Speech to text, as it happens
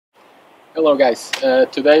Hello guys,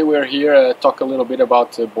 today we're here to talk a little bit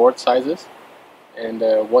about board sizes and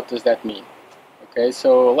what does that mean. Okay,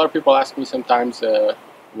 so a lot of people ask me sometimes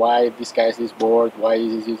why this guy has this board, why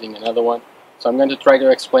is he using another one. So I'm going to try to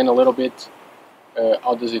explain a little bit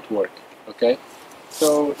how does it work. Okay,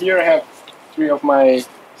 so here I have three of my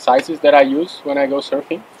sizes that I use when I go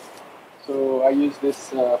surfing. So I use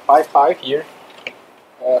this 5.5 here,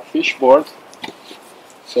 fish board.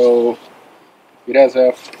 So it has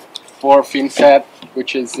a 4-fin set,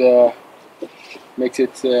 which is makes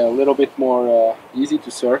it a little bit more easy to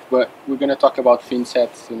surf. But we're going to talk about fin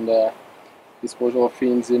sets and disposal of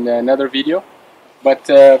fins in another video. But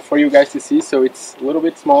for you guys to see, so it's a little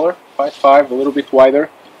bit smaller, 5.5, a little bit wider,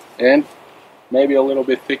 and maybe a little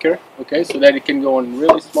bit thicker. Okay, so that it can go on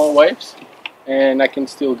really small waves, and I can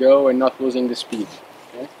still go and not losing the speed.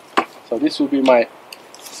 Okay, so this will be my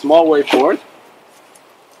small wave board.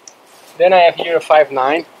 Then I have here a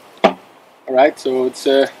 5.9. Alright, so it's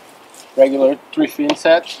a regular 3-fin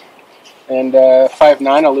set, and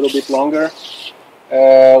 5.9, a little bit longer,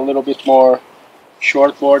 a little bit more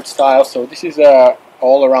short board style. So this is a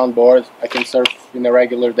all-around board. I can surf in a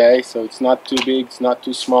regular day, so it's not too big, it's not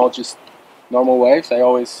too small, just normal waves. I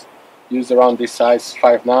always use around this size,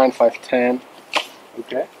 5.9, 5.10.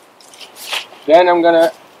 Okay. Then I'm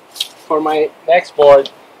gonna, for my next board,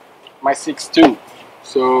 my 6.2.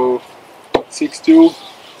 So 6.2,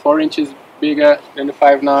 4 inches bigger than the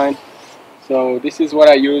 5.9. So this is what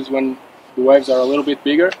I use when the waves are a little bit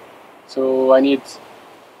bigger. So I need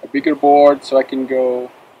a bigger board so I can go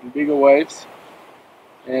in bigger waves,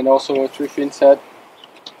 and also a 3-fin set.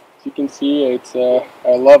 As you can see, it's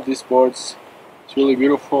I love these boards. It's really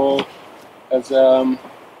beautiful. Has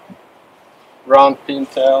round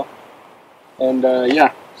pintail, and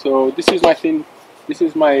yeah. So this is my thing. This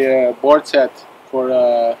is my board set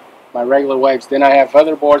for my regular waves. Then I have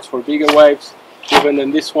other boards for bigger waves, even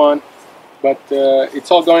than this one, but it's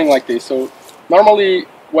all going like this. So normally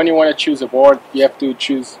when you want to choose a board, you have to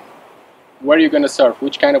choose where you're going to surf,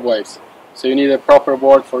 which kind of waves. So you need a proper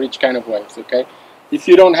board for each kind of waves. Okay, if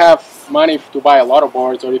you don't have money to buy a lot of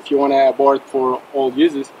boards, or if you want a board for all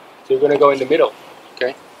uses, so you're going to go in the middle.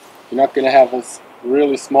 Okay, you're not going to have a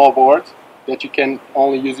really small board that you can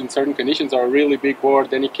only use in certain conditions, or a really big board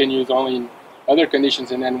then you can use only in other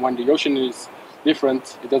conditions, and then when the ocean is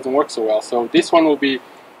different, it doesn't work so well. So this one will be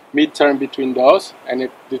mid-term between those, and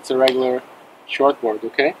it's a regular short board.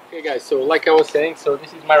 Okay guys, so like I was saying, so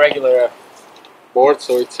this is my regular board.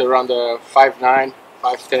 So it's around a 5.9,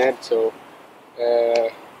 5.10. So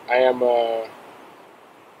I am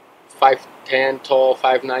 5.10 tall,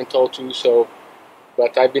 5.9 tall too. So,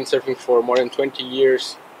 but I've been surfing for more than 20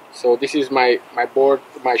 years. So this is my board.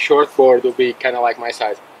 My short board will be kind of like my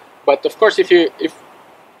size. But of course, if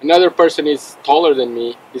another person is taller than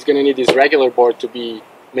me, he's gonna need his regular board to be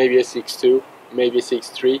maybe a 6.2, maybe a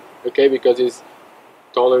 6.3. Okay, because he's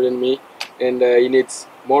taller than me, and he needs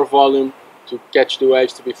more volume to catch the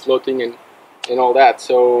waves, to be floating and all that.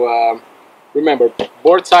 So remember,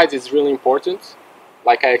 board size is really important,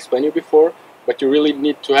 like I explained you before. But you really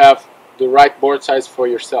need to have the right board size for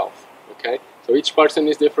yourself. Okay, so each person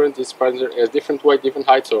is different. Each person has different weight, different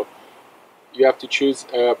height. So you have to choose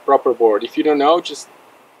a proper board. If you don't know, just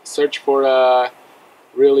search for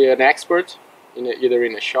really an expert, either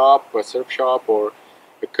in a shop, a surf shop, or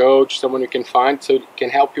a coach, someone you can find, so it can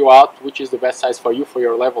help you out which is the best size for you, for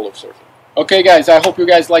your level of surfing. Okay guys, I hope you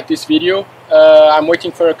guys like this video. I'm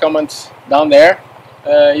waiting for your comments down there,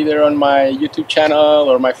 either on my YouTube channel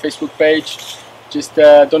or my Facebook page. Just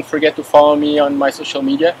don't forget to follow me on my social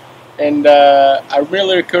media, and I'm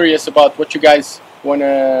really curious about what you guys want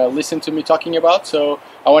to listen to me talking about. So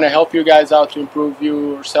I want to help you guys out to improve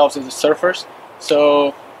yourselves as surfers.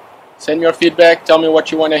 So send me your feedback, tell me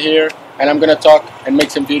what you want to hear, and I'm going to talk and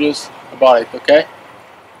make some videos about it. Okay,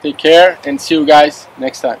 take care, and see you guys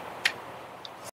next time.